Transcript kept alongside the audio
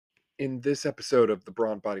In this episode of the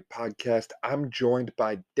Brawn Body Podcast, I'm joined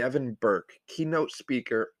by Devin Burke, keynote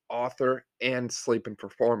speaker, author, and sleep and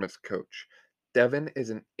performance coach. Devin is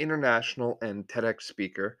an international and TEDx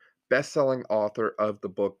speaker, best-selling author of the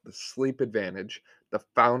book The Sleep Advantage, the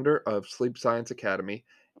founder of Sleep Science Academy,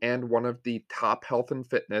 and one of the top health and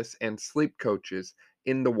fitness and sleep coaches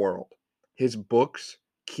in the world. His books,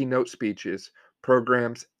 keynote speeches,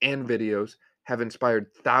 programs, and videos have inspired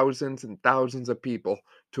thousands and thousands of people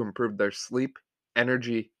to improve their sleep,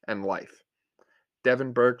 energy, and life.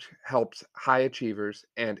 Devin Burke helps high achievers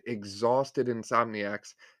and exhausted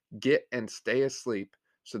insomniacs get and stay asleep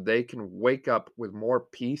so they can wake up with more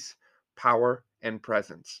peace, power, and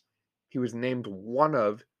presence. He was named one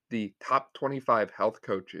of the top 25 health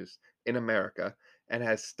coaches in America and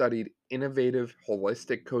has studied innovative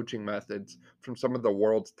holistic coaching methods from some of the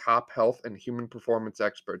world's top health and human performance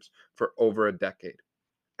experts for over a decade.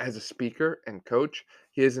 As a speaker and coach,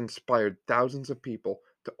 he has inspired thousands of people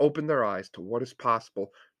to open their eyes to what is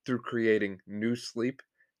possible through creating new sleep,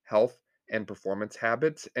 health, and performance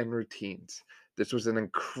habits and routines. This was an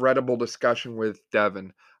incredible discussion with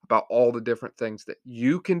Devin about all the different things that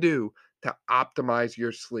you can do to optimize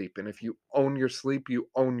your sleep. And if you own your sleep, you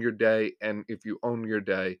own your day. And if you own your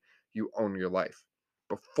day, you own your life.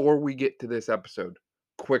 Before we get to this episode,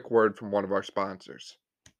 quick word from one of our sponsors.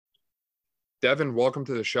 Devin, welcome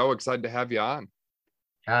to the show. Excited to have you on.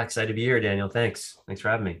 Excited to be here, Daniel. Thanks for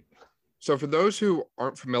having me. So for those who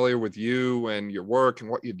aren't familiar with you and your work and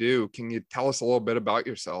what you do, can you tell us a little bit about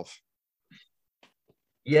yourself?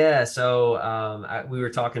 Yeah, so we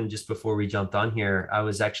were talking just before we jumped on here. I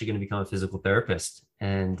was actually going to become a physical therapist,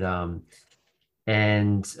 and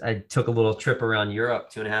I took a little trip around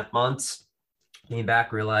Europe, 2.5 months. Came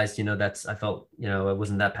back, realized I felt I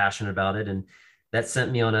wasn't that passionate about it, and that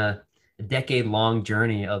sent me on a decade-long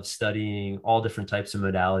journey of studying all different types of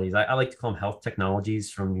modalities. I like to call them health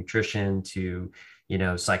technologies, from nutrition to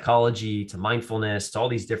psychology to mindfulness to all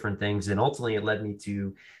these different things, and ultimately it led me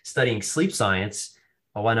to studying sleep science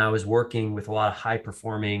when I was working with a lot of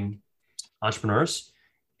high-performing entrepreneurs.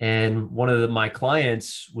 And one of my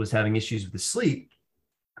clients was having issues with his sleep,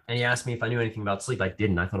 and he asked me if I knew anything about sleep. I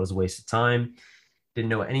didn't. I thought it was a waste of time. Didn't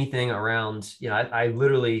know anything around, I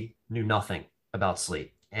literally knew nothing about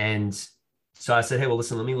sleep. And so I said, hey, well,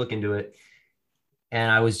 listen, let me look into it.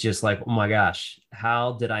 And I was just like, oh my gosh,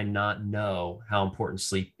 how did I not know how important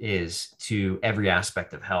sleep is to every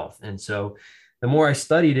aspect of health? And so the more I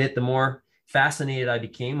studied it, the more fascinated I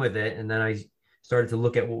became with it. And then I started to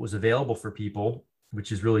look at what was available for people,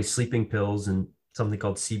 which is really sleeping pills and something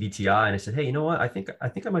called CBTI. And I said, hey, you know what? I think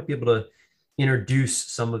I might be able to introduce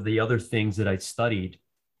some of the other things that I studied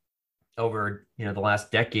over, the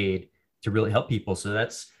last decade to really help people. So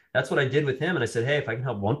that's what I did with him. And I said, hey, if I can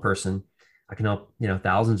help one person, I can help,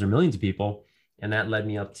 thousands or millions of people. And that led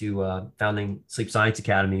me up to founding Sleep Science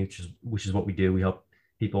Academy, which is what we do. We help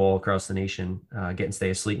people all across the nation get and stay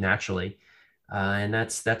asleep naturally. And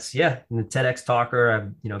that's yeah. And the TEDx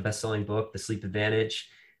talker, I'm, best-selling book, The Sleep Advantage.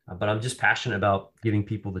 But I'm just passionate about giving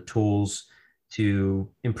people the tools to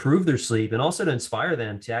improve their sleep and also to inspire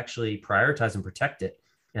them to actually prioritize and protect it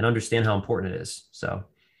and understand how important it is. So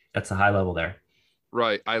that's a high level there.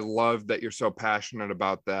 Right. I love that you're so passionate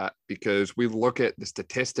about that, because we look at the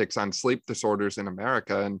statistics on sleep disorders in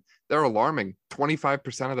America and they're alarming.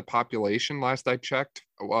 25% of the population, last I checked,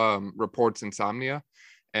 reports insomnia,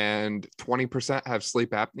 and 20% have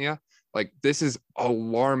sleep apnea. Like, this is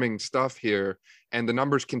alarming stuff here. And the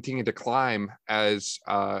numbers continue to climb as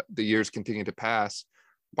the years continue to pass.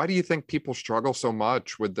 Why do you think people struggle so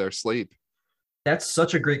much with their sleep? That's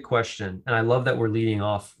such a great question. And I love that we're leading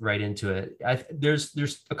off right into it. There's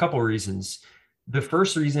a couple of reasons. The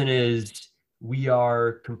first reason is we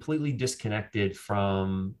are completely disconnected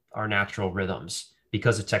from our natural rhythms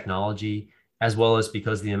because of technology, as well as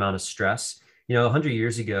because of the amount of stress. 100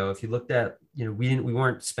 years ago, if you looked at, we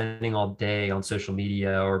weren't spending all day on social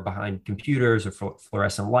media or behind computers or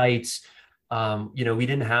fluorescent lights. We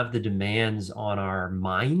didn't have the demands on our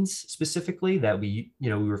minds specifically that we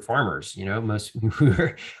were farmers, most we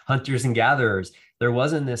were hunters and gatherers. There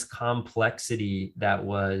wasn't this complexity that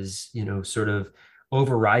was, sort of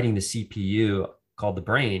overriding the CPU called the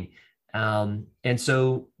brain. And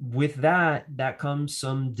so with that comes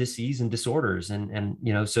some disease and disorders.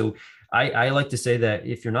 So I like to say that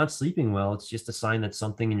if you're not sleeping well, it's just a sign that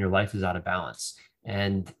something in your life is out of balance.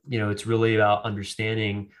 And, it's really about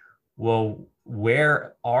understanding, well,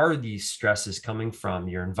 where are these stresses coming from?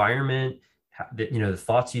 Your environment, the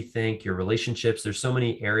thoughts you think, your relationships. There's so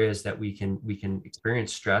many areas that we can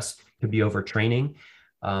experience stress. It could be overtraining.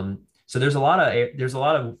 So there's a lot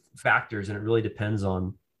of factors, and it really depends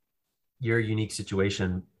on your unique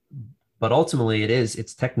situation. But ultimately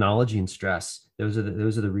it's technology and stress. Those are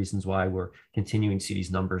the reasons why we're continuing to see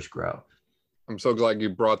these numbers grow. I'm so glad you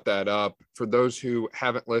brought that up. For those who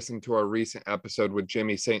haven't listened to our recent episode with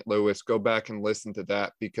Jimmy St. Louis, go back and listen to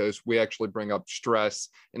that because we actually bring up stress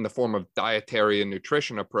in the form of dietary and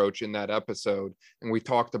nutrition approach in that episode. And we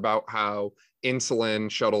talked about how insulin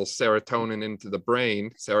shuttles serotonin into the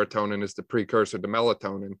brain. Serotonin is the precursor to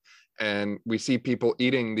melatonin. And we see people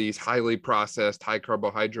eating these highly processed, high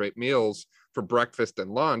carbohydrate meals for breakfast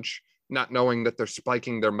and lunch, not knowing that they're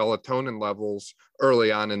spiking their melatonin levels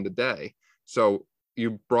early on in the day. So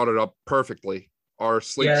you brought it up perfectly. Our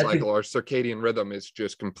sleep Yeah, cycle, our circadian rhythm is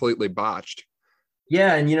just completely botched.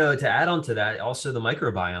 yeah, and to add on to that, also the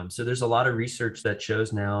microbiome. So there's a lot of research that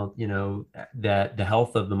shows now, that the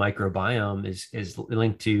health of the microbiome is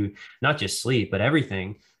linked to not just sleep, but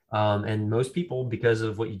everything. And most people, because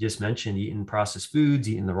of what you just mentioned, eating processed foods,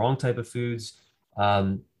 eating the wrong type of foods,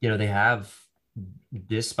 they have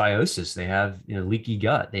dysbiosis, they have leaky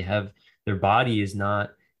gut, they have their body is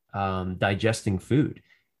not digesting food,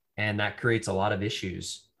 and that creates a lot of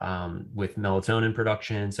issues with melatonin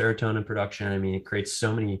production, serotonin production. I mean, it creates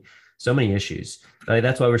so many issues.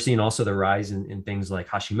 That's why we're seeing also the rise in things like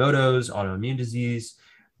Hashimoto's, autoimmune disease.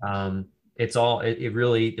 It's all it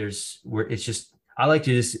really there's where it's just I like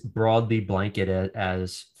to just broadly blanket it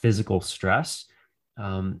as physical stress.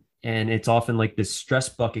 And it's often like this stress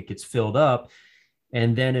bucket gets filled up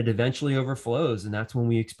and then it eventually overflows. And that's when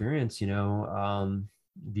we experience,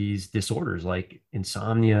 these disorders like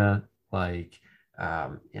insomnia, like,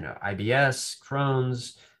 IBS,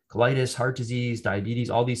 Crohn's, colitis, heart disease, diabetes,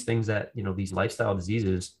 all these things that, these lifestyle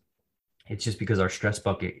diseases, it's just because our stress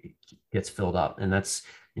bucket gets filled up. And that's,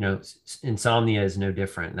 insomnia is no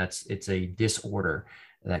different. It's a disorder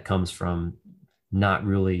that comes from not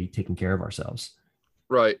really taking care of ourselves.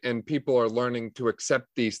 Right. And people are learning to accept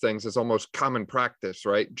these things as almost common practice,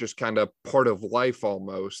 right? Just kind of part of life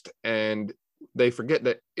almost. And they forget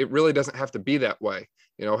that it really doesn't have to be that way.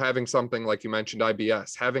 Having something like you mentioned,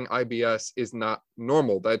 IBS, having IBS is not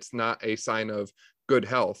normal. That's not a sign of good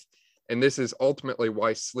health. And this is ultimately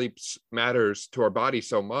why sleep matters to our body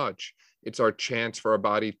so much. It's our chance for our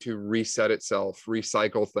body to reset itself,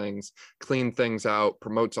 recycle things, clean things out,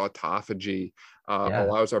 promotes autophagy, Yeah.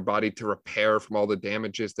 allows our body to repair from all the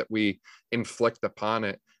damages that we inflict upon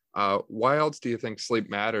it. Why else do you think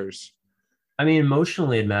sleep matters? I mean,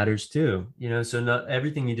 emotionally, it matters too. So not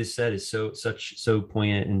everything you just said is so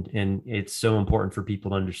poignant and it's so important for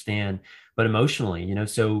people to understand. But emotionally,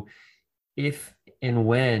 so if and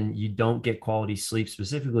when you don't get quality sleep,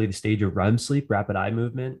 specifically the stage of REM sleep, rapid eye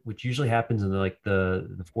movement, which usually happens in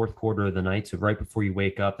the fourth quarter of the night, so right before you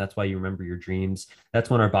wake up, that's why you remember your dreams.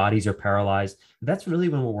 That's when our bodies are paralyzed. That's really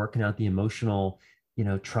when we're working out the emotional,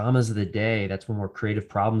 traumas of the day. That's when we're creative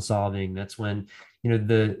problem solving. That's when,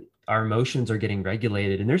 the our emotions are getting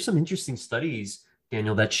regulated. And there's some interesting studies,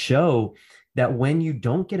 Daniel, that show that when you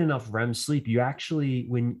don't get enough REM sleep, you actually,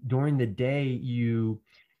 when during the day, you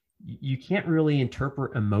can't really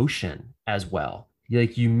interpret emotion as well.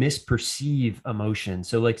 Like you misperceive emotion.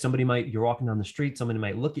 So like you're walking down the street, somebody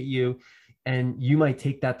might look at you and you might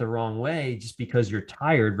take that the wrong way just because you're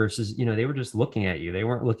tired versus, they were just looking at you. They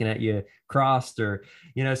weren't looking at you crossed or,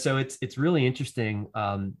 so it's really interesting.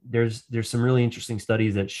 There's some really interesting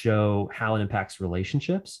studies that show how it impacts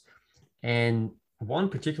relationships. And one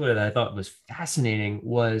particular that I thought was fascinating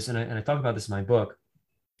was, and I talk about this in my book,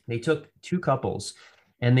 they took two couples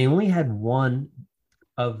and they only had one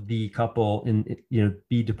of the couple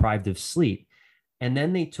be deprived of sleep. And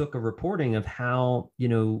then they took a reporting of how,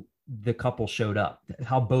 the couple showed up,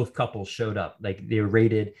 how both couples showed up. Like they were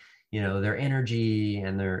rated, their energy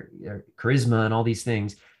and their charisma and all these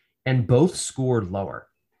things. And both scored lower.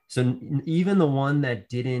 So even the one that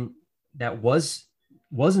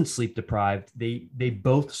wasn't sleep deprived, they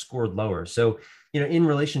both scored lower. So, in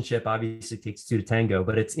relationship, obviously it takes two to tango,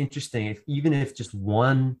 but it's interesting even if just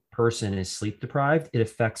one person is sleep deprived, it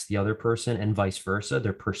affects the other person and vice versa,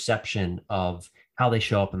 their perception of how they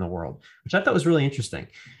show up in the world, which I thought was really interesting.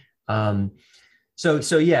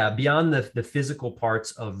 So yeah, beyond the physical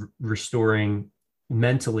parts of restoring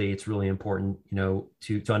mentally, it's really important,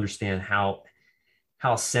 to understand how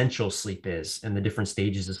essential sleep is and the different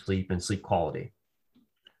stages of sleep and sleep quality.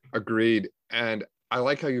 Agreed. And I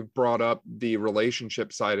like how you've brought up the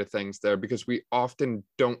relationship side of things there because we often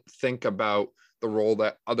don't think about the role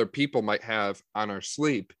that other people might have on our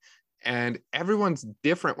sleep. And everyone's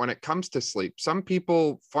different when it comes to sleep. Some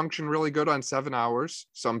people function really good on 7 hours.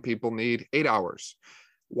 Some people need 8 hours.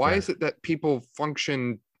 Why Yeah. is it that people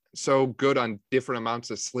function so good on different amounts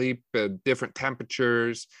of sleep, different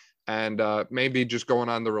temperatures, And maybe just going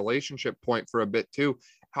on the relationship point for a bit too,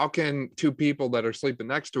 how can two people that are sleeping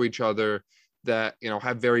next to each other that,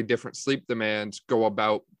 have very different sleep demands go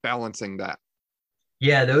about balancing that?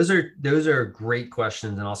 Yeah, those are great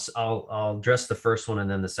questions, and I'll address the first one and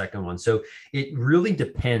then the second one. So it really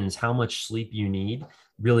depends how much sleep you need.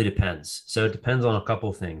 Really depends. So it depends on a couple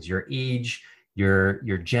of things: your age,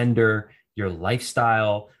 your gender, your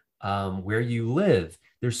lifestyle, where you live.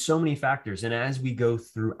 There's so many factors, and as we go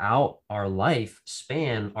throughout our life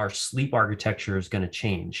span, our sleep architecture is going to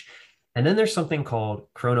change. And then there's something called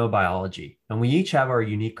chronobiology, and we each have our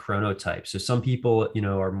unique chronotype. So some people,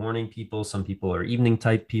 are morning people, some people are evening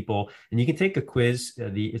type people, and you can take a quiz.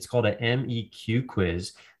 It's called an MEQ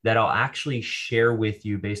quiz that I'll actually share with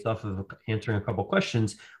you based off of answering a couple of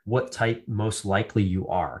questions, what type most likely you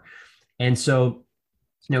are. And so,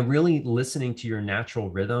 really listening to your natural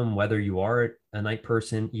rhythm, whether you are a night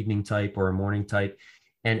person, evening type, or a morning type,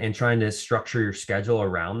 and trying to structure your schedule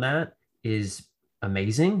around that is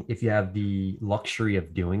amazing if you have the luxury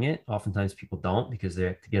of doing it. Oftentimes people don't because they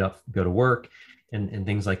have to get up, go to work, and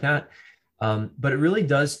things like that. But it really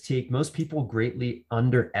does take, most people greatly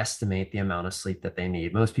underestimate the amount of sleep that they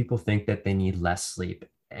need. Most people think that they need less sleep.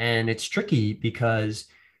 And it's tricky because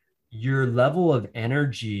your level of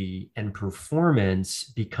energy and performance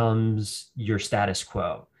becomes your status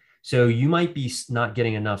quo. So you might be not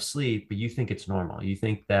getting enough sleep, but you think it's normal. You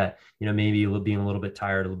think that, maybe being a little bit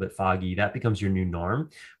tired, a little bit foggy, that becomes your new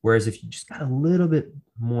norm. Whereas if you just got a little bit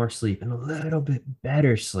more sleep and a little bit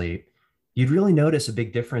better sleep, you'd really notice a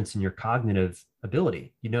big difference in your cognitive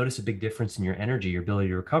ability. You notice a big difference in your energy, your ability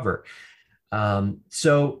to recover.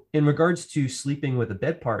 So in regards to sleeping with a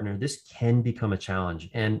bed partner, this can become a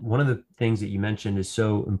challenge. And one of the things that you mentioned is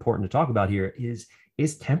so important to talk about here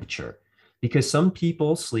is temperature, because some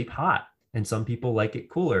people sleep hot and some people like it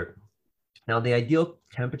cooler. Now, the ideal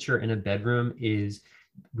temperature in a bedroom is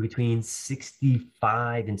between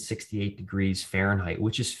 65 and 68 degrees Fahrenheit,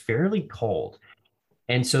 which is fairly cold.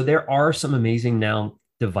 And so there are some amazing now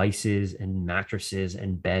devices and mattresses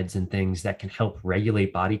and beds and things that can help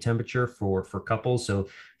regulate body temperature for couples. So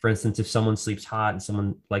for instance, if someone sleeps hot and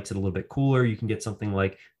someone likes it a little bit cooler, you can get something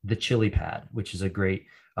like the Chili Pad, which is a great,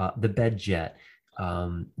 the Bed Jet.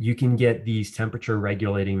 You can get these temperature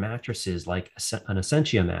regulating mattresses like an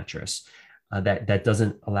Essentia mattress that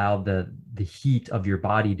doesn't allow the heat of your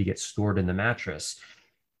body to get stored in the mattress.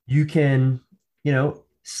 You can,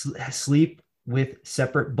 sleep with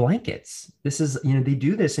separate blankets. This is, they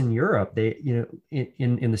do this in Europe. They,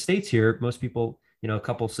 in the States here, most people, a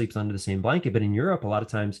couple sleeps under the same blanket, but in Europe, a lot of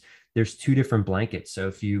times there's two different blankets. So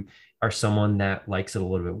if you are someone that likes it a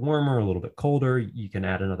little bit warmer, a little bit colder, you can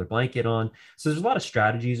add another blanket on. So there's a lot of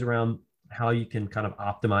strategies around how you can kind of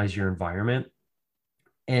optimize your environment.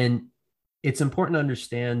 And it's important to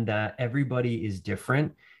understand that everybody is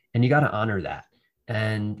different and you got to honor that.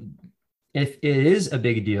 And if it is a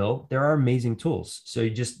big deal, there are amazing tools. So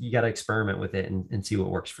you got to experiment with it and see what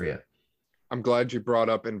works for you. I'm glad you brought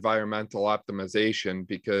up environmental optimization,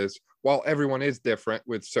 because while everyone is different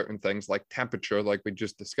with certain things like temperature, like we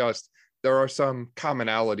just discussed, there are some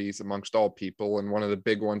commonalities amongst all people. And one of the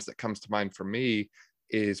big ones that comes to mind for me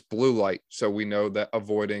is blue light. So we know that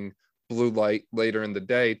avoiding blue light later in the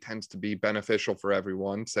day tends to be beneficial for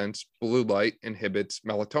everyone, since blue light inhibits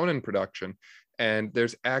melatonin production. And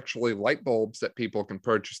there's actually light bulbs that people can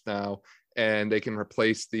purchase now, and they can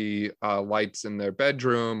replace the lights in their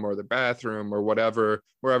bedroom or their bathroom or whatever,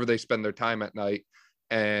 wherever they spend their time at night,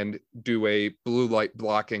 and do a blue light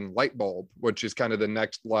blocking light bulb, which is kind of the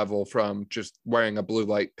next level from just wearing a blue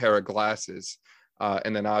light pair of glasses.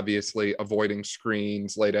 And then obviously avoiding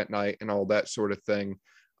screens late at night and all that sort of thing.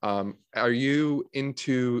 Are you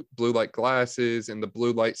into blue light glasses and the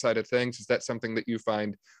blue light side of things? Is that something that you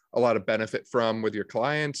find a lot of benefit from with your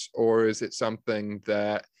clients, or is it something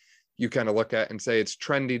that you kind of look at and say it's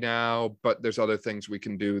trendy now, but there's other things we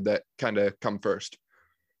can do that kind of come first?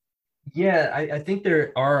 Yeah, I think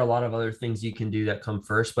there are a lot of other things you can do that come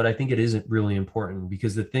first, but I think it isn't really important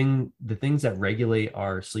because the things that regulate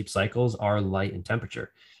our sleep cycles are light and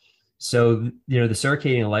temperature. So, the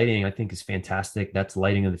circadian lighting I think is fantastic. That's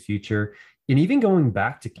lighting of the future. And even going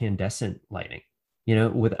back to incandescent lighting,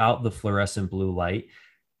 without the fluorescent blue light.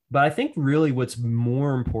 But I think really what's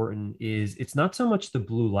more important is it's not so much the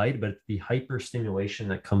blue light, but the hyperstimulation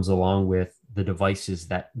that comes along with the devices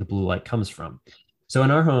that the blue light comes from. So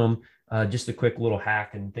in our home, just a quick little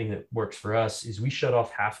hack and thing that works for us is we shut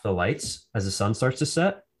off half the lights as the sun starts to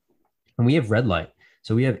set, and we have red light.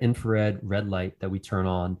 So we have infrared red light that we turn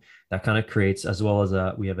on that kind of creates, as well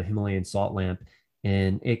as we have a Himalayan salt lamp.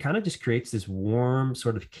 And it kind of just creates this warm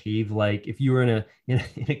sort of cave like, if you were in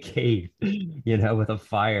a cave, with a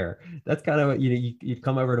fire. That's kind of what, you'd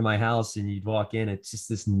come over to my house and you'd walk in, it's just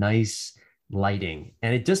this nice lighting,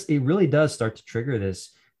 and it really does start to trigger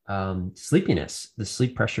this sleepiness. The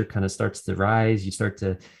sleep pressure kind of starts to rise. You start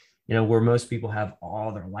to, where most people have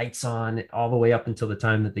all their lights on all the way up until the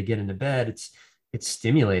time that they get into bed, it's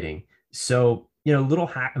stimulating. So,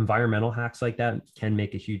 little environmental hacks like that can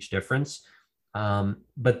make a huge difference.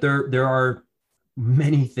 But there are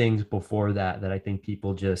many things before that I think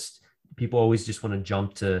people always just want to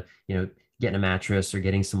jump to, getting a mattress or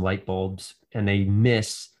getting some light bulbs, and they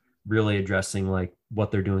miss really addressing like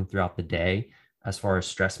what they're doing throughout the day as far as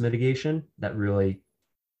stress mitigation that really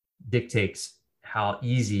dictates how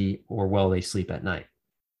easy or well they sleep at night.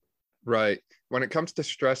 Right. When it comes to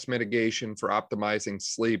stress mitigation for optimizing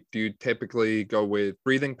sleep, do you typically go with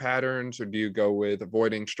breathing patterns, or do you go with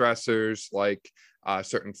avoiding stressors like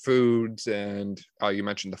certain foods and you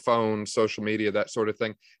mentioned the phone, social media, that sort of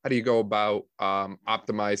thing? How do you go about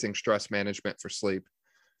optimizing stress management for sleep?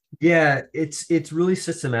 Yeah, it's really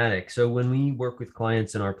systematic. So when we work with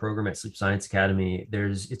clients in our program at Sleep Science Academy,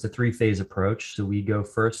 it's a three-phase approach. So we go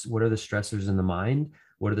first, what are the stressors in the mind?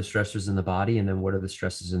 What are the stressors in the body? And then what are the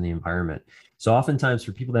stresses in the environment? So oftentimes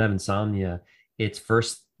for people that have insomnia, it's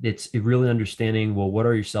really understanding, well, what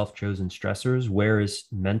are your self-chosen stressors? Where is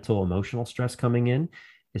mental, emotional stress coming in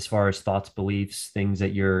as far as thoughts, beliefs, things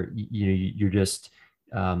that you're just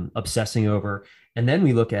obsessing over. And then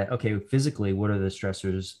we look at, okay, physically, what are the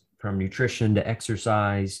stressors from nutrition to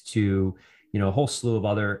exercise to, a whole slew of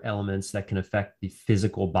other elements that can affect the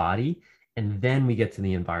physical body. And then we get to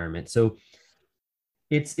the environment. So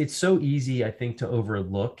it's so easy, I think, to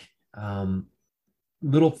overlook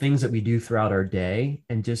little things that we do throughout our day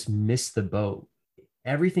and just miss the boat.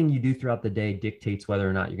 Everything you do throughout the day dictates whether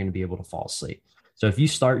or not you're going to be able to fall asleep. So if you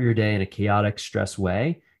start your day in a chaotic, stress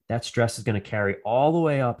way, that stress is going to carry all the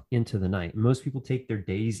way up into the night. Most people take their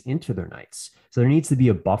days into their nights. So there needs to be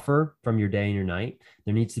a buffer from your day and your night.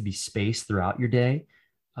 There needs to be space throughout your day.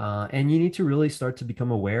 And you need to really start to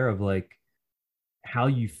become aware of like how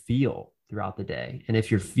you feel throughout the day. And if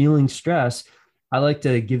you're feeling stress, I like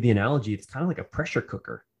to give the analogy, it's kind of like a pressure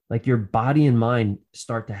cooker. Like your body and mind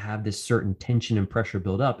start to have this certain tension and pressure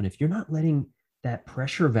build up. And if you're not letting that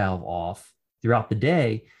pressure valve off throughout the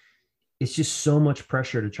day, it's just so much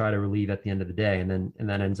pressure to try to relieve at the end of the day. And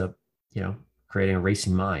that ends up, creating a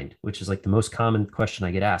racing mind, which is like the most common question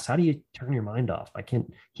I get asked. How do you turn your mind off?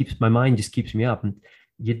 My mind just keeps me up. And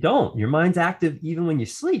you don't. Your mind's active even when you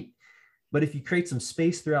sleep. But if you create some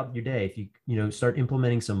space throughout your day, if you start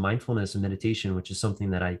implementing some mindfulness and meditation, which is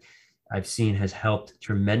something that I've seen has helped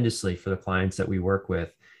tremendously for the clients that we work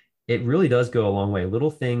with, it really does go a long way.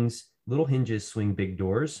 Little things, little hinges swing big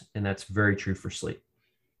doors, and that's very true for sleep.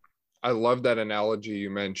 I love that analogy you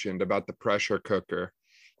mentioned about the pressure cooker.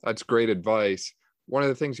 That's great advice. One of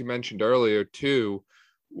the things you mentioned earlier too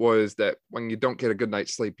was that when you don't get a good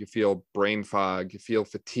night's sleep, you feel brain fog, you feel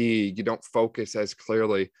fatigue, you don't focus as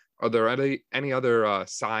clearly. Are there any other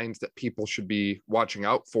signs that people should be watching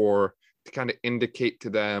out for to kind of indicate to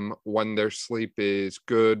them when their sleep is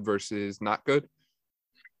good versus not good?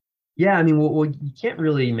 Yeah, I mean, well, you can't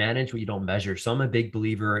really manage what you don't measure. So I'm a big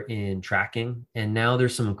believer in tracking. And now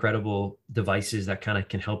there's some incredible devices that kind of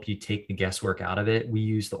can help you take the guesswork out of it. We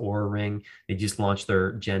use the Oura Ring. They just launched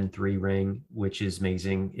their Gen 3 ring, which is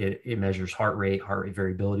amazing. It measures heart rate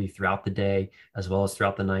variability throughout the day, as well as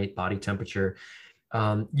throughout the night, body temperature.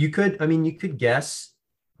 You could guess,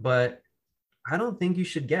 but I don't think you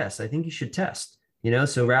should guess. I think you should test,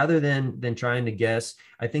 so rather than trying to guess,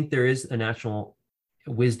 I think there is a natural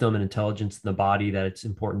wisdom and intelligence in the body that it's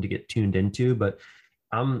important to get tuned into. But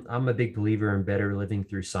I'm a big believer in better living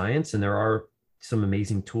through science, and there are some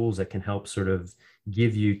amazing tools that can help sort of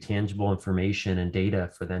give you tangible information and data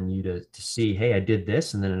for then you to see, hey, I did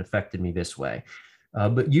this and then it affected me this way.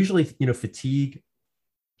 But usually, fatigue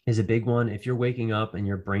is a big one. If you're waking up and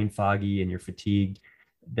you're brain foggy and you're fatigued,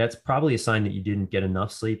 that's probably a sign that you didn't get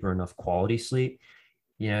enough sleep or enough quality sleep.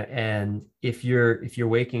 And if you're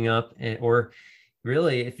waking up or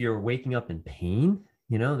really, if you're waking up in pain,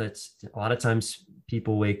 that's a lot of times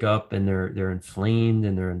people wake up and they're inflamed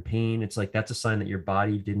and they're in pain. It's like, that's a sign that your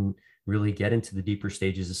body didn't really get into the deeper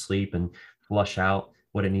stages of sleep and flush out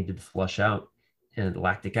what it needed to flush out, and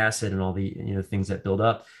lactic acid and all the, things that build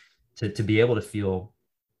up to be able to feel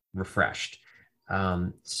refreshed.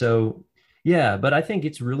 So yeah, but I think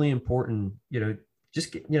it's really important,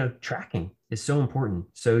 just tracking is so important.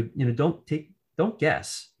 So, don't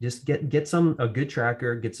guess, just get a good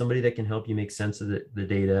tracker, get somebody that can help you make sense of the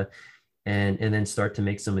data, and then start to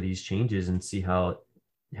make some of these changes and see how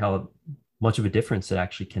much of a difference it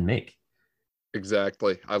actually can make.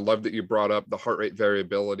 Exactly. I love that you brought up the heart rate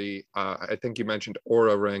variability. I think you mentioned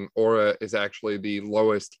Aura Ring. Aura is actually the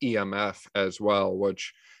lowest EMF as well,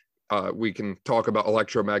 which we can talk about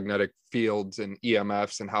electromagnetic fields and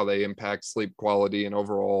EMFs and how they impact sleep quality and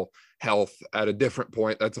overall health at a different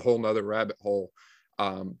point. That's a whole nother rabbit hole.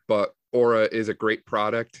 But Aura is a great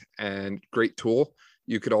product and great tool.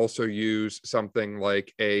 You could also use something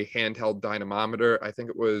like a handheld dynamometer. I think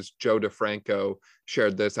it was Joe DeFranco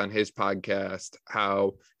shared this on his podcast,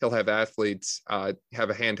 how he'll have athletes have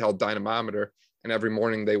a handheld dynamometer, and every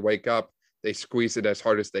morning they wake up, they squeeze it as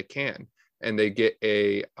hard as they can, and they get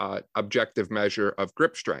a objective measure of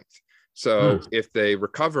grip strength. So if they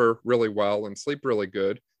recover really well and sleep really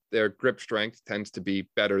good, their grip strength tends to be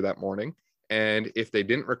better that morning. And if they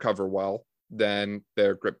didn't recover well, then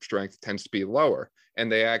their grip strength tends to be lower. And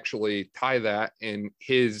they actually tie that in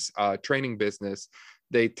his training business.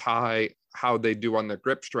 They tie how they do on their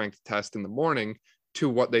grip strength test in the morning to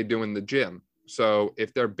what they do in the gym. So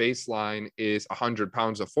if their baseline is 100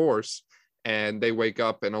 pounds of force and they wake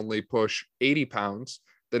up and only push 80 pounds,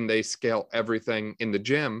 then they scale everything in the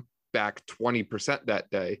gym back 20% that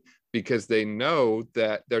day, because they know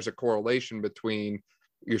that there's a correlation between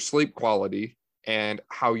your sleep quality and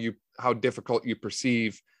how difficult you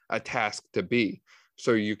perceive a task to be.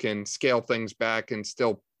 So you can scale things back and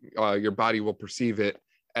still your body will perceive it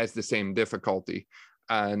as the same difficulty.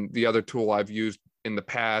 And the other tool I've used in the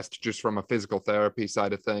past, just from a physical therapy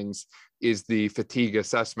side of things, is the fatigue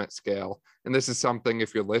assessment scale. And this is something,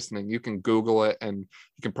 if you're listening, you can Google it and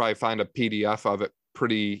you can probably find a PDF of it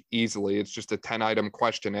pretty easily. It's just a 10-item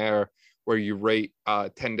questionnaire where you rate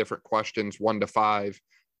 10 different questions, 1 to 5,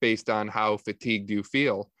 based on how fatigued you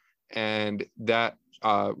feel. And that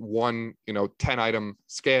one 10-item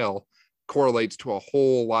scale correlates to a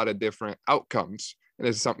whole lot of different outcomes. And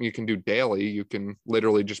this is something you can do daily. You can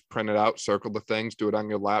literally just print it out, circle the things, do it on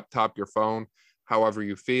your laptop, your phone, however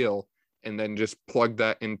you feel, and then just plug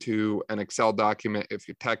that into an Excel document if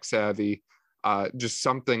you're tech savvy. Just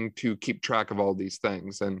something to keep track of all these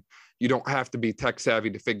things. And you don't have to be tech savvy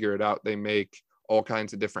to figure it out. They make all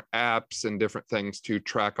kinds of different apps and different things to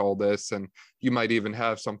track all this. And you might even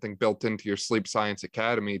have something built into your Sleep Science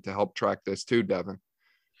Academy to help track this too, Devin.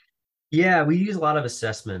 Yeah, we use a lot of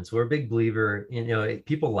assessments. We're a big believer in,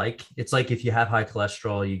 people it's like if you have high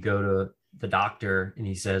cholesterol, you go to the doctor and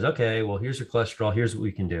he says, okay, well, here's your cholesterol. Here's what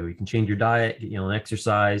we can do. We can change your diet, an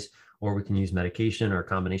exercise, or we can use medication or a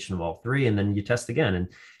combination of all three. And then you test again. And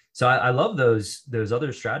so I love those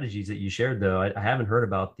other strategies that you shared, though. I haven't heard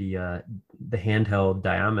about the handheld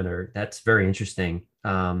diameter. That's very interesting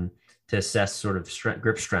to assess sort of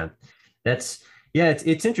grip strength. It's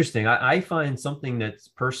interesting. I find something that's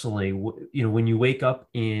personally, when you wake up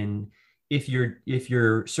if your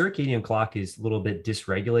circadian clock is a little bit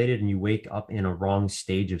dysregulated and you wake up in a wrong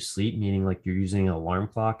stage of sleep, meaning like you're using an alarm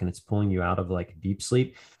clock and it's pulling you out of like deep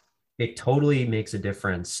sleep, it totally makes a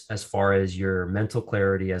difference as far as your mental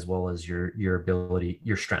clarity as well as your ability,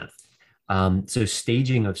 your strength. So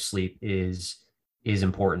staging of sleep is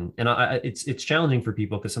important, and it's challenging for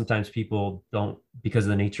people because sometimes people don't, because of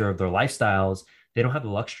the nature of their lifestyles, they don't have the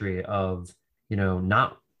luxury of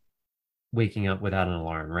not waking up without an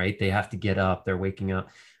alarm, right? They have to get up, they're waking up.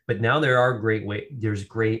 But now there's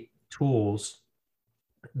great tools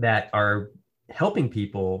that are helping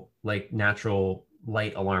people, like natural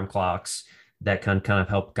light alarm clocks that can kind of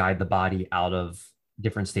help guide the body out of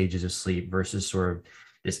different stages of sleep versus sort of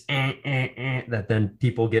this that then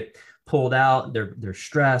people get pulled out. They're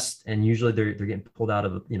stressed, and usually they're getting pulled out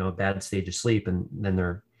of a bad stage of sleep, and then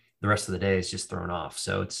the rest of the day is just thrown off.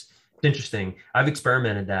 So it's interesting. I've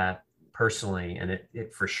experimented that personally, and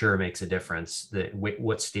it for sure makes a difference. That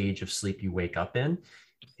what stage of sleep you wake up in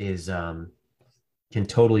is can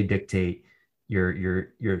totally dictate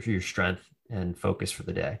your strength and focus for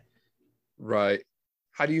the day. Right.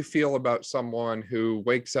 How do you feel about someone who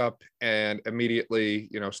wakes up and immediately,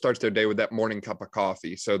 starts their day with that morning cup of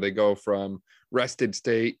coffee? So they go from rested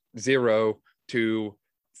state 0 to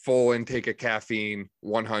full intake of caffeine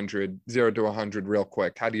 100, 0 to 100 real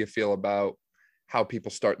quick. How do you feel about how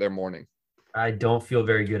people start their morning? I don't feel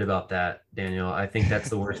very good about that, Daniel. I think that's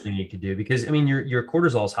the worst thing you could do, because your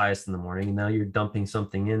cortisol is highest in the morning, and now you're dumping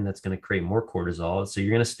something in that's going to create more cortisol. So you're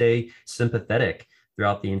going to stay sympathetic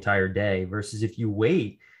throughout the entire day, versus if you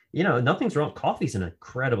wait, nothing's wrong. Coffee's an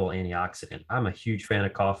incredible antioxidant. I'm a huge fan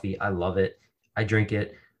of coffee. I love it. I drink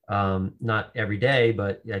it, not every day,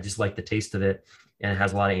 but I just like the taste of it. And it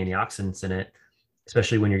has a lot of antioxidants in it,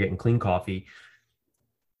 especially when you're getting clean coffee,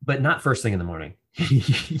 but not first thing in the morning.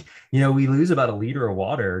 We lose about a liter of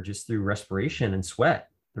water just through respiration and sweat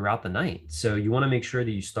throughout the night. So you want to make sure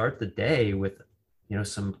that you start the day with,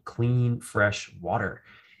 some clean, fresh water.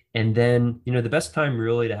 And then, the best time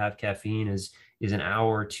really to have caffeine is an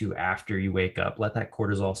hour or two after you wake up. Let that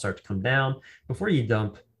cortisol start to come down before you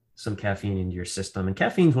dump some caffeine into your system. And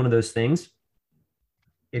caffeine is one of those things.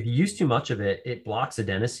 If you use too much of it, it blocks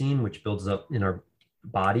adenosine, which builds up in our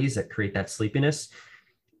bodies that create that sleepiness,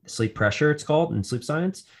 sleep pressure, it's called in sleep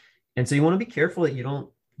science. And so you want to be careful that you don't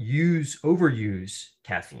overuse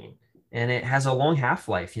caffeine. And it has a long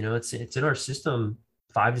half-life. It's in our system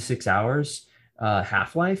 5 to 6 hours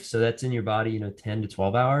half-life. So that's in your body, 10 to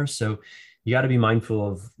 12 hours. So you got to be mindful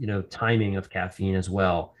of, timing of caffeine as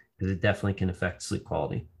well, because it definitely can affect sleep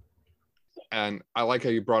quality. And I like how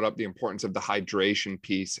you brought up the importance of the hydration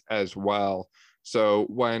piece as well. So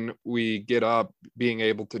when we get up, being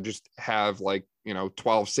able to just have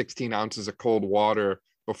 12, 16 ounces of cold water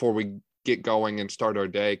before we get going and start our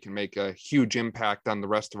day can make a huge impact on the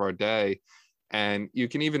rest of our day. And you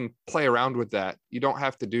can even play around with that. You don't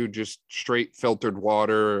have to do just straight filtered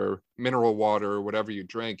water or mineral water or whatever you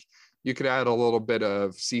drink. You could add a little bit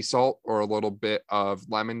of sea salt or a little bit of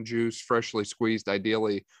lemon juice, freshly squeezed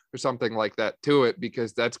ideally, or something like that to it,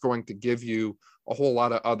 because that's going to give you a whole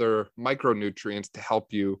lot of other micronutrients to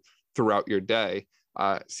help you throughout your day.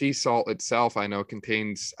 Sea salt itself, I know,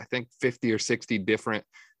 contains, I think, 50 or 60 different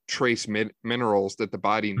trace minerals that the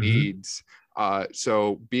body needs.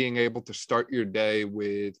 So being able to start your day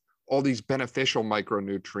with all these beneficial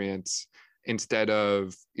micronutrients instead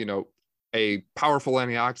of, a powerful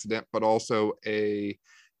antioxidant, but also a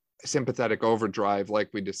sympathetic overdrive, like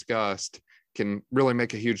we discussed, can really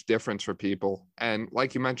make a huge difference for people. And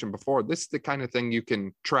like you mentioned before, this is the kind of thing you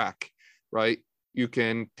can track, right? You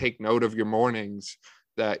can take note of your mornings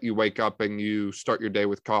that you wake up and you start your day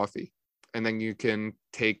with coffee. And then you can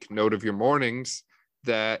take note of your mornings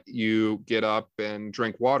that you get up and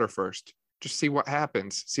drink water first. Just see what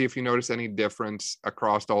happens. See if you notice any difference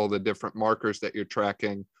across all the different markers that you're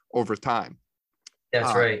tracking over time.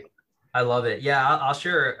 That's right. I love it. Yeah, I'll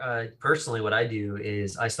share personally what I do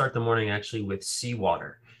is I start the morning actually with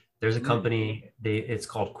seawater. There's a company, it's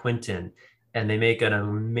called Quinton, and they make an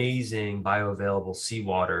amazing bioavailable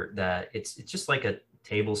seawater that it's just like a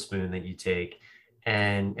tablespoon that you take.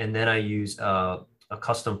 And then I use a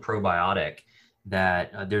custom probiotic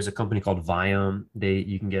that there's a company called Viome.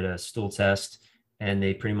 You can get a stool test and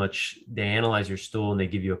they analyze your stool and they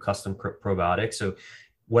give you a custom probiotic. So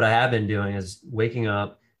what I have been doing is waking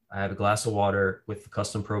up, I have a glass of water with the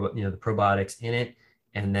custom the probiotics in it,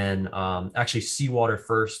 and then actually seawater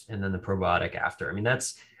first and then the probiotic after.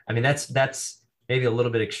 That's maybe a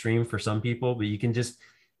little bit extreme for some people, but you can just,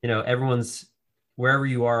 everyone's wherever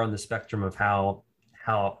you are on the spectrum of how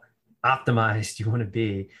optimized you want to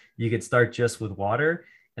be. You could start just with water,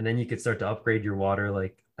 and then you could start to upgrade your water.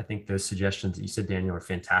 Like I think those suggestions that you said, Daniel, are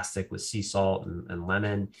fantastic with sea salt and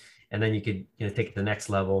lemon. And then you could take it to the next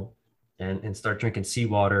level and start drinking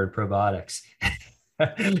seawater and probiotics.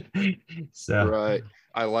 So right.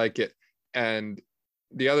 I like it. And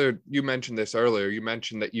you mentioned this earlier, you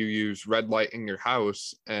mentioned that you use red light in your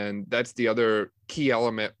house. And that's the other key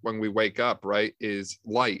element when we wake up, right, is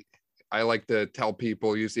light. I like to tell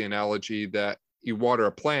people, use the analogy that you water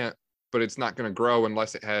a plant, but it's not going to grow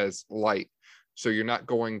unless it has light. So you're not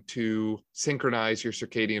going to synchronize your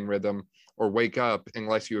circadian rhythm or wake up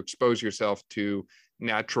unless you expose yourself to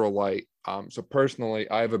natural light. So personally,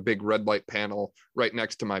 I have a big red light panel right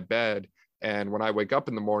next to my bed. And when I wake up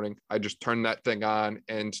in the morning, I just turn that thing on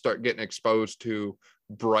and start getting exposed to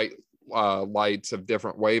bright lights of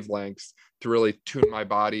different wavelengths to really tune my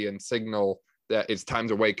body and signal that it's time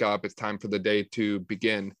to wake up. It's time for the day to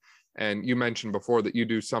begin. And you mentioned before that you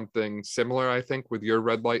do something similar, I think, with your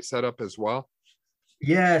red light setup as well.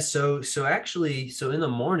 Yeah, so in the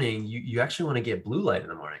morning, you actually want to get blue light in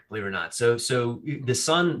the morning, believe it or not. So the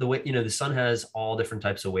sun, the sun has all different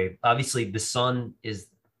types of wave. Obviously, the sun is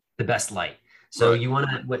the best light. So right. You want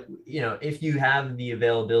to, if you have the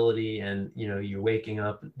availability and you're waking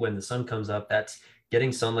up when the sun comes up, that's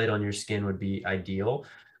getting sunlight on your skin would be ideal.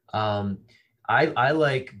 I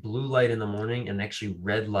like blue light in the morning and actually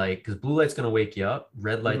red light, because blue light's going to wake you up.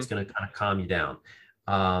 Red light's going to kind of calm you down.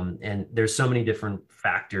 And there's so many different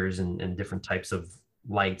factors and different types of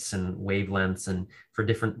lights and wavelengths and for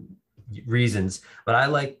different reasons. But I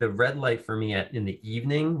like the red light for me in the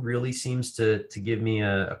evening really seems to give me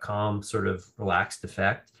a calm, sort of relaxed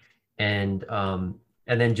effect. And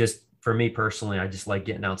then just for me personally, I just like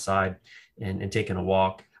getting outside and taking a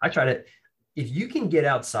walk. If you can get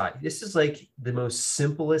outside, this is like the most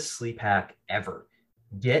simplest sleep hack ever.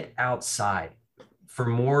 Get outside. for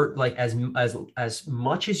more, like as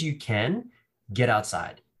much as you can, get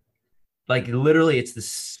outside. Like literally, it's the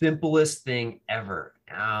simplest thing ever.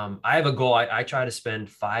 I have a goal. I try to spend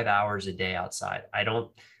 5 hours a day outside. I don't,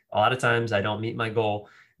 a lot of times I don't meet my goal,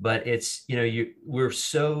 but it's, we're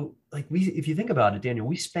so like if you think about it, Daniel,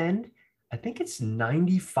 we spend, I think it's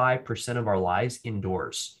 95% of our lives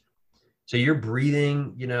indoors. So you're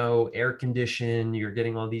breathing, air condition, you're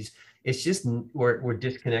getting all these, it's just, we're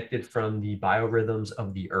disconnected from the biorhythms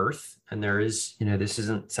of the earth. And there is, this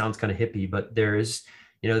isn't, sounds kind of hippie, but there is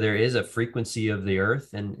a frequency of the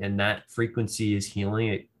earth, and that frequency is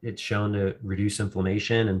healing. It's shown to reduce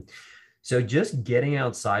inflammation. And so just getting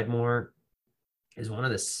outside more is one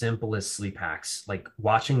of the simplest sleep hacks. Like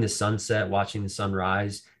watching the sunset, watching the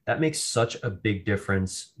sunrise, that makes such a big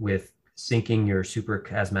difference with syncing your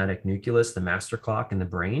suprachiasmatic nucleus, the master clock in the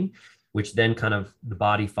brain, which then kind of the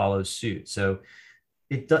body follows suit. So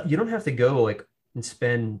you don't have to go like and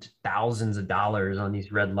spend thousands of dollars on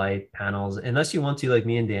these red light panels unless you want to, like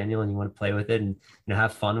me and Daniel, and you want to play with it and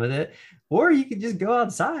have fun with it. Or you could just go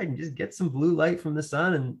outside and just get some blue light from the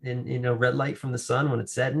sun and red light from the sun when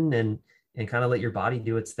it's setting, and kind of let your body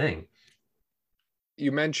do its thing.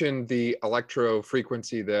 You mentioned the electro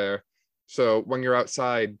frequency there. So when you're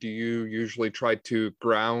outside, do you usually try to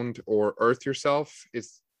ground or earth yourself?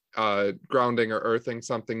 Is grounding or earthing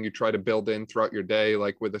something you try to build in throughout your day,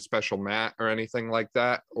 like with a special mat or anything like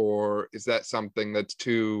that? Or is that something that's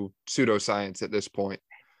too pseudoscience at this point?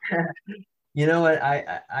 You know what,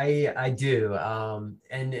 I do,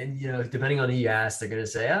 and depending on who you ask, they're gonna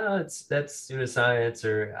say, oh, that's pseudoscience,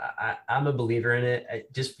 or I'm a believer in it.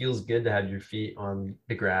 It just feels good to have your feet on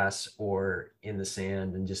the grass or in the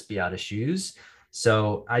sand and just be out of shoes.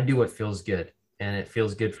 So I do what feels good, and it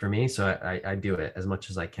feels good for me, so I do it as much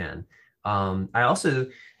as I can. I also,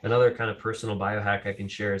 another kind of personal biohack I can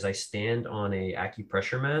share is I stand on a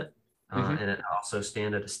acupressure mat, and I also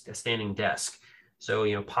stand at a standing desk.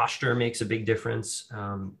 So, posture makes a big difference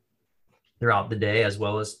throughout the day, as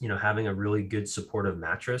well as, having a really good supportive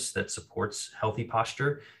mattress that supports healthy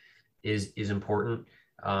posture is important.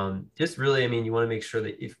 Just really, I mean, you want to make sure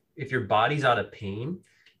that if your body's out of pain,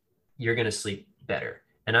 you're going to sleep better.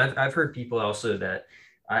 And I've heard people also that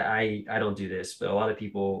I don't do this, but a lot of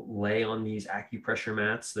people lay on these acupressure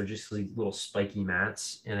mats. They're just these little spiky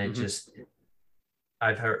mats, and it just,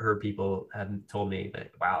 I've heard people have told me that,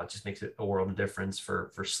 wow, it just makes a world of difference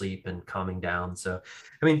for sleep and calming down. So,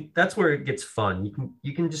 I mean, that's where it gets fun.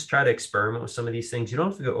 You can just try to experiment with some of these things. You don't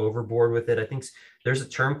have to go overboard with it. I think there's a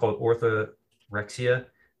term called orthorexia,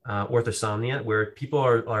 orthosomnia, where people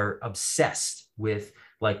are obsessed with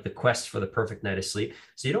like the quest for the perfect night of sleep.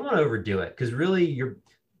 So you don't want to overdo it, because really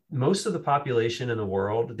most of the population in the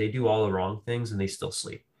world, they do all the wrong things and they still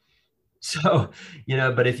sleep. So,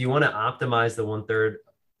 but if you want to optimize the 1/3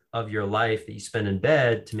 of your life that you spend in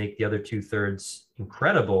bed to make the other 2/3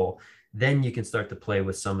 incredible, then you can start to play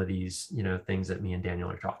with some of these, things that me and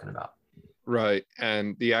Daniel are talking about. Right.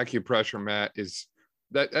 And the acupressure mat is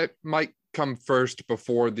that might come first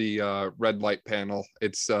before the red light panel.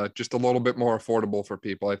 It's just a little bit more affordable for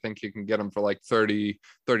people. I think you can get them for like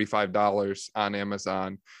 $35 on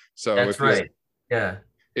Amazon. So that's right. Yeah.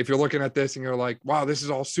 If you're looking at this and you're like, wow, this is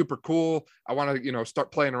all super cool, I want to,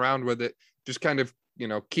 start playing around with it, just kind of,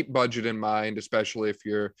 keep budget in mind, especially if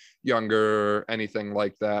you're younger or anything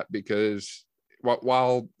like that, because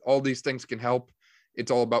while all these things can help, it's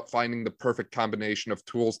all about finding the perfect combination of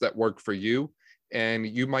tools that work for you. And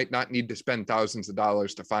you might not need to spend thousands of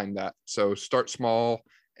dollars to find that. So start small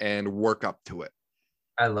and work up to it.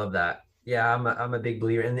 I love that. Yeah, I'm a big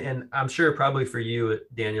believer. And I'm sure probably for you,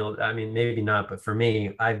 Daniel, I mean, maybe not, but for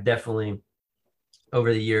me, I've definitely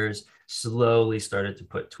over the years slowly started to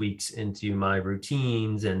put tweaks into my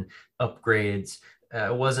routines and upgrades.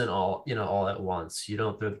 It wasn't all at once. You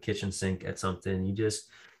don't throw the kitchen sink at something. You just,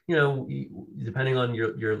 depending on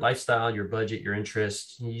your lifestyle, your budget, your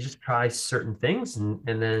interests, you just try certain things, and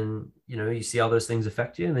then, you see how those things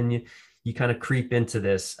affect you. And then you kind of creep into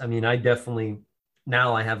this. I mean, I definitely,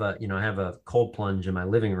 now I have a cold plunge in my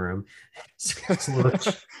living room. It's a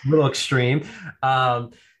little extreme.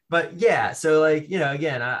 But yeah, so like,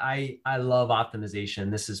 again, I love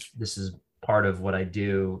optimization. This is part of what I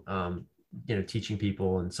do. Teaching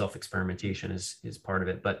people and self-experimentation is part of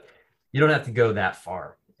it, but you don't have to go that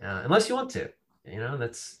far unless you want to.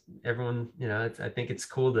 That's everyone, I think it's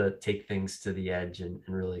cool to take things to the edge and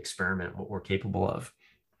really experiment what we're capable of.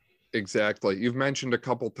 Exactly. You've mentioned a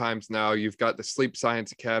couple times now, you've got the Sleep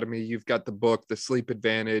Science Academy, you've got the book, The Sleep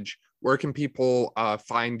Advantage. Where can people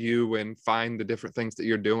find you and find the different things that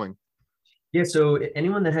you're doing? Yeah, so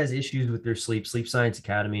anyone that has issues with their sleep, Sleep Science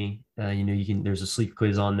Academy, you can, there's a sleep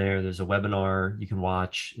quiz on there. There's a webinar you can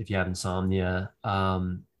watch if you have insomnia.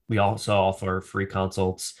 We also offer free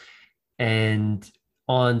consults. And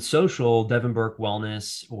on social, Devin Burke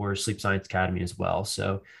Wellness or Sleep Science Academy as well.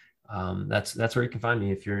 So that's where you can find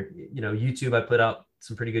me. If you're, YouTube, I put out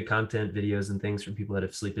some pretty good content, videos and things from people that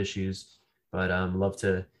have sleep issues. But love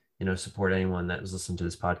to, support anyone that was listening to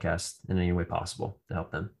this podcast in any way possible to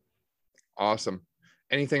help them. Awesome.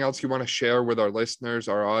 Anything else you want to share with our listeners,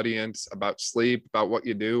 our audience about sleep, about what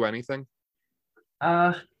you do, anything?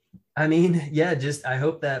 Uh, I mean, yeah, just I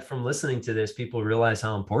hope that from listening to this, people realize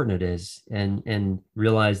how important it is and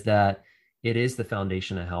realize that it is the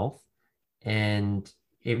foundation of health. And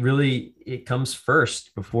it comes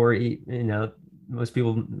first before, most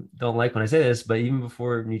people don't like when I say this, but even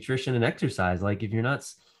before nutrition and exercise. Like if you're not,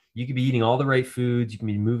 you could be eating all the right foods, you can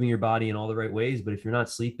be moving your body in all the right ways, but if you're not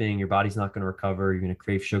sleeping, your body's not going to recover. You're going to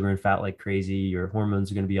crave sugar and fat like crazy. Your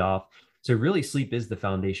hormones are going to be off. So really sleep is the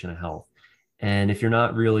foundation of health. And if you're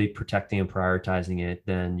not really protecting and prioritizing it,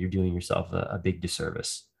 then you're doing yourself a big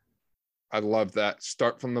disservice. I love that.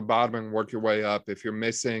 Start from the bottom and work your way up. If you're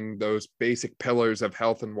missing those basic pillars of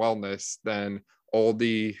health and wellness, then all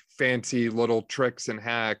the fancy little tricks and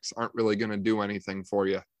hacks aren't really going to do anything for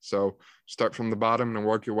you. So start from the bottom and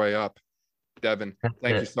work your way up. Devin, That's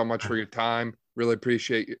thank you it. so much for your time. Really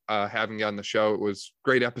appreciate having you on the show. It was a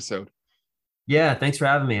great episode. Yeah, thanks for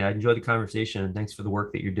having me. I enjoyed the conversation, and thanks for the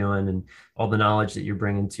work that you're doing and all the knowledge that you're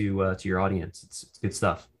bringing to your audience. It's good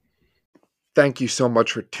stuff. Thank you so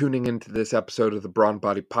much for tuning into this episode of the Brawn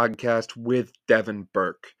Body Podcast with Devin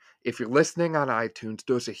Burke. If you're listening on iTunes,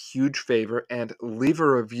 do us a huge favor and leave a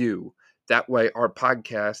review. That way, our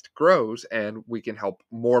podcast grows and we can help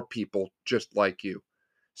more people just like you.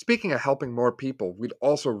 Speaking of helping more people, we'd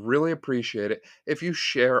also really appreciate it if you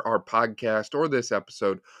share our podcast or this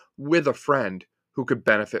episode with a friend who could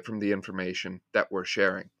benefit from the information that we're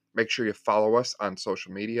sharing. Make sure you follow us on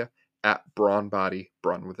social media at Brawn Body,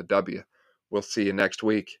 Brawn with a W. We'll see you next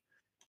week.